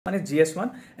One is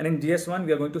Gs-1, and in Gs-1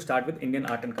 we are going to start with Indian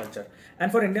art and culture.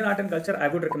 And for Indian art and culture, I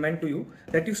would recommend to you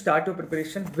that you start your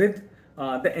preparation with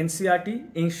the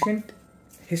NCERT Ancient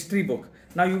History book.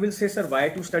 Now you will say, sir, why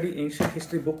to study ancient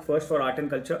history book first for art and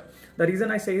culture? The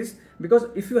reason I say is because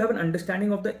if you have an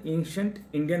understanding of the ancient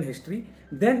Indian history,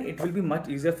 then it will be much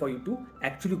easier for you to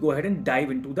actually go ahead and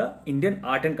dive into the Indian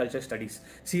art and culture studies.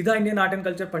 सीधा Indian art and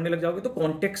culture पढ़ने लग जाओगे तो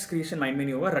context creation mind में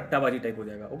नहीं होगा, रट्टाबाजी type हो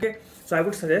जाएगा. Okay, so I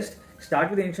would suggest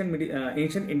start with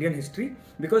ancient Indian history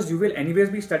because you will anyways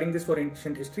be studying this for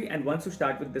ancient history, and once you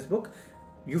start with this book,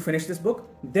 you finish this book,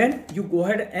 then you go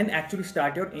ahead and actually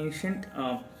start your ancient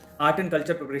art and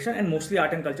culture preparation, and mostly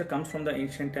art and culture comes from the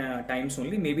ancient times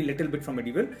only, maybe little bit from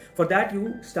medieval. For that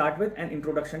you start with an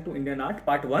introduction to Indian art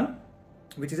part 1,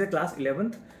 which is a class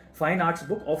 11th fine arts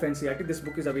book of NCERT. This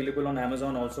book is available on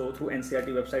Amazon also, through NCERT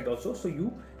website also, so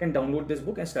you can download this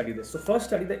book and study this. So first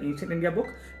study the ancient India book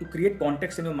to create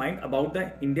context in your mind about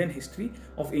the Indian history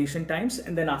of ancient times,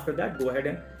 and then after that go ahead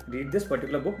and read this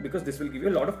particular book because this will give you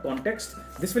a lot of context.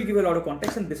 This will give you a lot of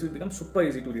context and this will become super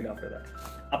easy to read after that.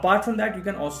 Apart from that, you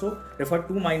can also refer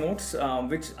to my notes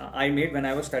which I made when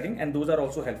I was studying, and those are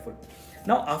also helpful.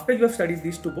 Now after you have studied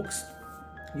these two books,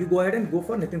 you go ahead and go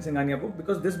for Nitin Singhania book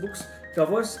because this book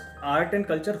covers art and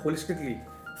culture holistically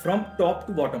from top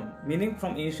to bottom, meaning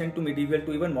from ancient to medieval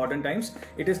to even modern times.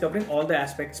 It is covering all the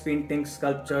aspects: paintings,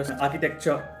 sculptures,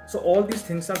 architecture. So all these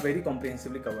things are very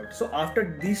comprehensively covered. So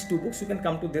after these two books, you can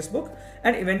come to this book,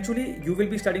 and eventually you will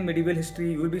be studying medieval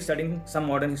history, you will be studying some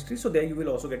modern history. So there you will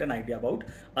also get an idea about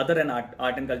other and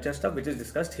art and culture stuff which is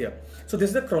discussed here. So this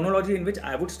is the chronology in which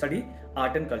I would study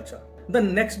art and culture. The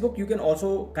next book you can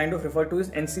also kind of refer to is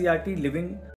NCERT Living